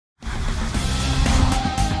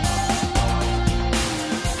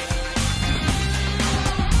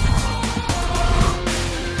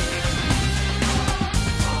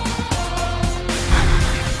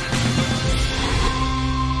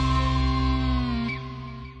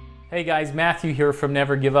Hey guys, Matthew here from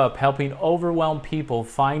Never Give Up, helping overwhelmed people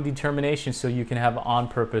find determination so you can have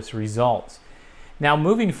on-purpose results. Now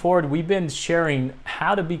moving forward, we've been sharing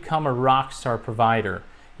how to become a rock star provider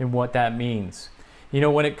and what that means. You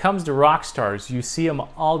know, when it comes to rock stars, you see them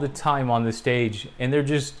all the time on the stage and they're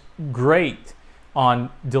just great on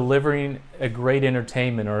delivering a great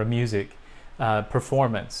entertainment or a music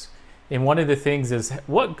performance. And one of the things is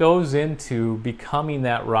what goes into becoming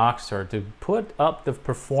that rock star, to put up the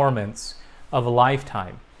performance of a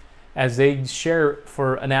lifetime. As they share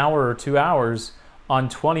for an hour or 2 hours on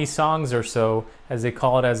 20 songs or so, as they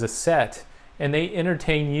call it, as a set, and they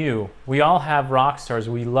entertain you. We all have rock stars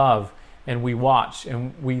we love and we watch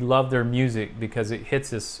and we love their music because it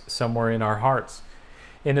hits us somewhere in our hearts.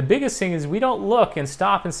 And the biggest thing is we don't look and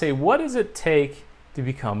stop and say, what does it take to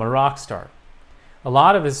become a rock star? A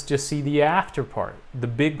lot of us just see the after part, the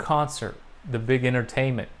big concert, the big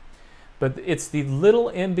entertainment. But it's the little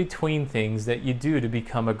in-between things that you do to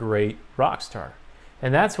become a great rock star.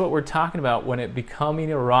 And that's what we're talking about when it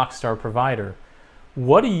becoming a rock star provider.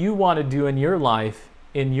 What do you want to do in your life,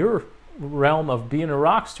 in your realm of being a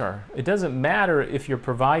rock star? It doesn't matter if you're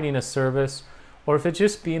providing a service or if it's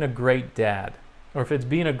just being a great dad or if it's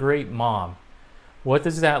being a great mom. What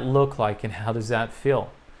does that look like and how does that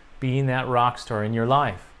feel? Being that rock star in your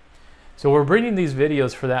life. So we're bringing these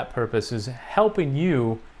videos for that purpose, is helping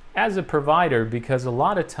you as a provider, because a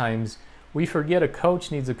lot of times we forget a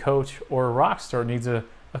coach needs a coach or a rock star needs a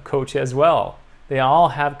coach as well. They all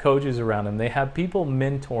have coaches around them. They have people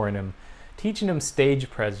mentoring them, teaching them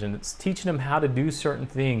stage presence, teaching them how to do certain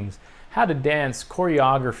things, how to dance,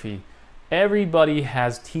 choreography. Everybody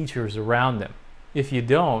has teachers around them. If you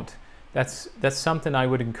don't, that's something I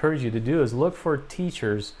would encourage you to do, is look for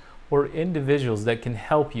teachers or individuals that can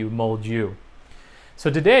help you mold you. So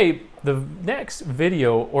today, the next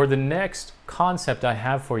video or the next concept I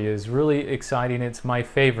have for you is really exciting. It's my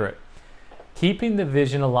favorite. Keeping the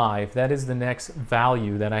vision alive. That is the next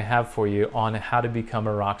value that I have for you on how to become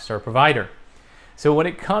a rock star provider. So when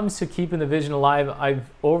it comes to keeping the vision alive, I've,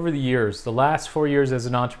 over the years, the last 4 years as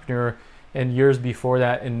an entrepreneur and years before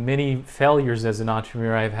that, and many failures as an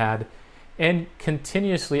entrepreneur I've had, and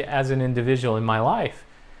continuously as an individual in my life,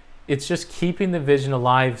 it's just keeping the vision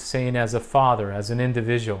alive, saying as a father, as an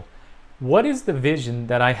individual, what is the vision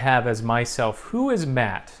that I have as myself? Who is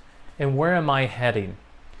Matt and where am I heading?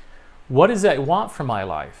 What does I want for my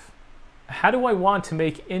life? How do I want to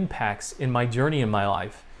make impacts in my journey in my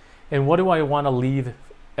life? And what do I want to leave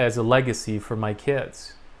as a legacy for my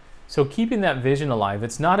kids? So keeping that vision alive,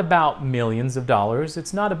 it's not about millions of dollars.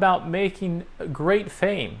 It's not about making great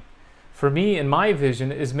fame. For me, and my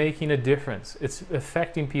vision is making a difference. It's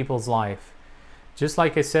affecting people's life. Just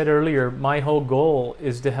like I said earlier, my whole goal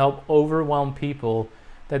is to help overwhelm people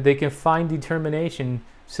that they can find determination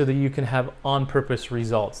so that you can have on-purpose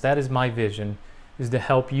results. That is my vision, is to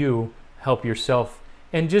help you help yourself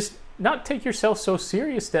and just not take yourself so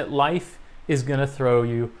serious that life is going to throw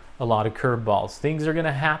you a lot of curveballs. Things are going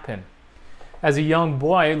to happen. As a young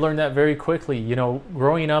boy, I learned that very quickly. You know,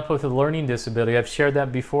 growing up with a learning disability, I've shared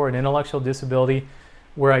that before, an intellectual disability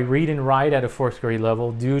where I read and write at a 4th grade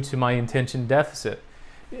level due to my attention deficit.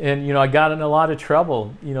 And, you know, I got in a lot of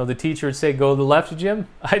trouble. You know, the teacher would say, go to the left of the gym.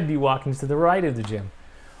 I'd be walking to the right of the gym.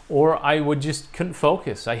 Or I would just couldn't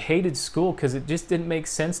focus. I hated school because it just didn't make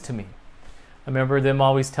sense to me. I remember them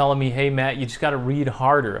always telling me, hey, Matt, you just got to read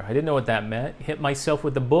harder. I didn't know what that meant. Hit myself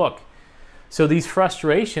with the book. So these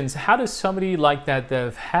frustrations, how does somebody like that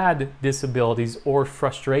have had disabilities or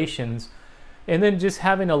frustrations, and then just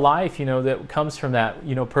having a life, you know, that comes from that,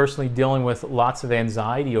 you know, personally dealing with lots of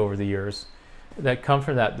anxiety over the years that come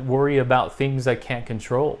from that, worry about things I can't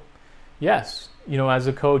control. Yes, you know, as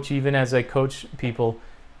a coach, even as I coach people,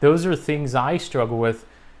 those are things I struggle with.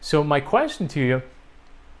 So my question to you,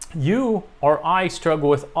 you or I struggle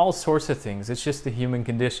with all sorts of things. It's just the human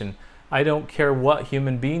condition. I don't care what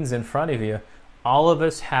human beings in front of you. All of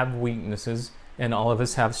us have weaknesses and all of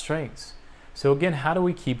us have strengths. So again, how do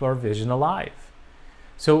we keep our vision alive?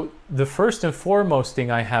 So the first and foremost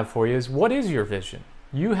thing I have for you is, what is your vision?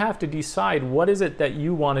 You have to decide, what is it that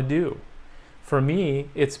you want to do? For me,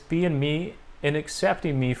 it's being me and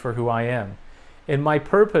accepting me for who I am. And my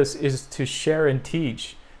purpose is to share and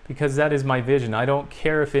teach, because that is my vision. I don't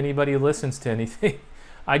care if anybody listens to anything.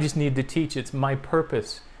 I just need to teach. It's my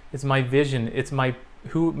purpose. It's my vision. It's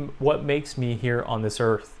what makes me here on this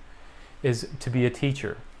earth, is to be a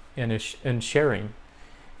teacher and sharing.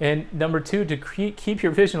 And number two, to keep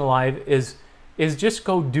your vision alive is just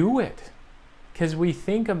go do it. Because we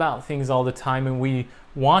think about things all the time and we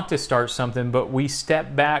want to start something, but we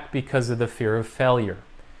step back because of the fear of failure.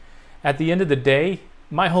 At the end of the day,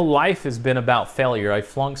 my whole life has been about failure. I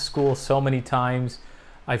flunked school so many times.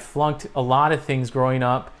 I flunked a lot of things growing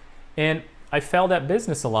up, and I failed at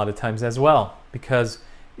business a lot of times as well, because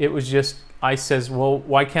it was just, I says, well,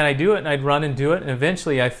 why can't I do it? And I'd run and do it, and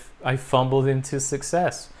eventually I fumbled into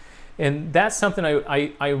success. And that's something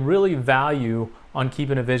I really value on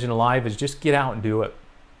keeping a vision alive, is just get out and do it.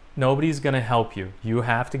 Nobody's going to help you. You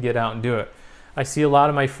have to get out and do it. I see a lot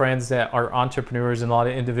of my friends that are entrepreneurs and a lot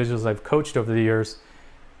of individuals I've coached over the years,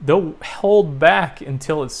 they'll hold back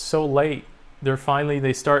until it's so late.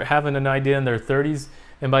 They start having an idea in their 30s,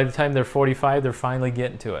 and by the time they're 45, they're finally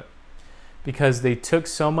getting to it, because they took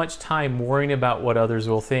so much time worrying about what others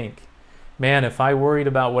will think. Man, if I worried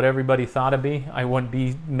about what everybody thought of me, I wouldn't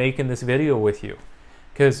be making this video with you,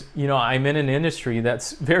 because I'm in an industry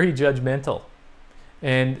that's very judgmental,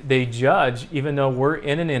 and they judge even though we're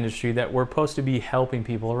in an industry that we're supposed to be helping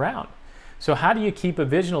people around. So how do you keep a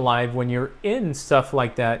vision alive when you're in stuff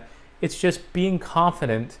like that? It's just being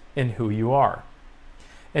confident in who you are,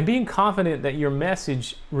 and being confident that your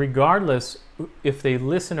message, regardless if they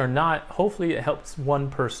listen or not, hopefully it helps one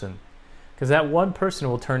person, because that one person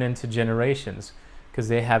will turn into generations, because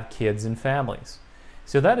they have kids and families.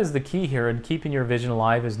 So that is the key here in keeping your vision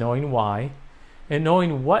alive, is knowing why and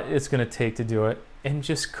knowing what it's going to take to do it, and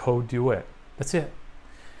just go do it. That's it.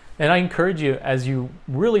 And I encourage you, as you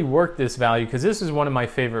really work this value, because this is one of my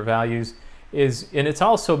favorite values, and it's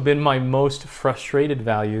also been my most frustrated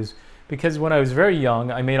values, because when I was very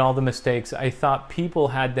young, I made all the mistakes. I thought people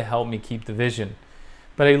had to help me keep the vision.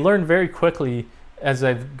 But I learned very quickly, as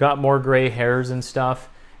I've got more gray hairs and stuff,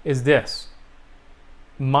 is this: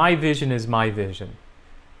 my vision is my vision.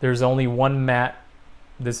 There's only one Matt.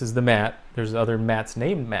 This is the Matt. There's other Matts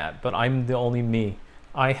named Matt, but I'm the only me.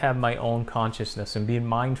 I have my own consciousness, and being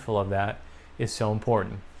mindful of that is so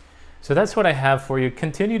important. So that's what I have for you.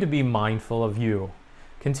 Continue to be mindful of you.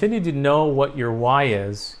 Continue to know what your why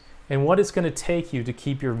is and what it's going to take you to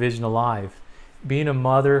keep your vision alive. Being a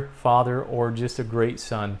mother, father, or just a great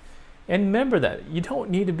son. And remember that you don't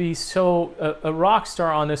need to be a rock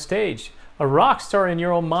star on the stage. A rock star in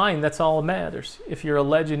your own mind, that's all that matters. If you're a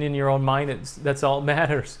legend in your own mind, that's all that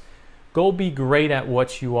matters. Go be great at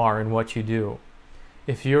what you are and what you do.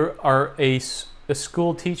 If you are a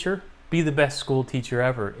school teacher, be the best school teacher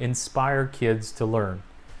ever. Inspire kids to learn.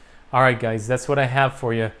 All right, guys, that's what I have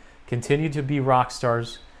for you. Continue to be rock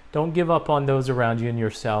stars. Don't give up on those around you and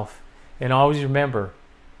yourself. And always remember,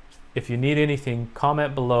 if you need anything,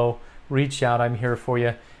 comment below, reach out. I'm here for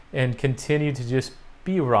you. And continue to just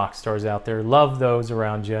be rock stars out there. Love those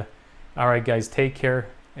around you. All right, guys, take care,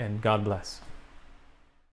 and God bless.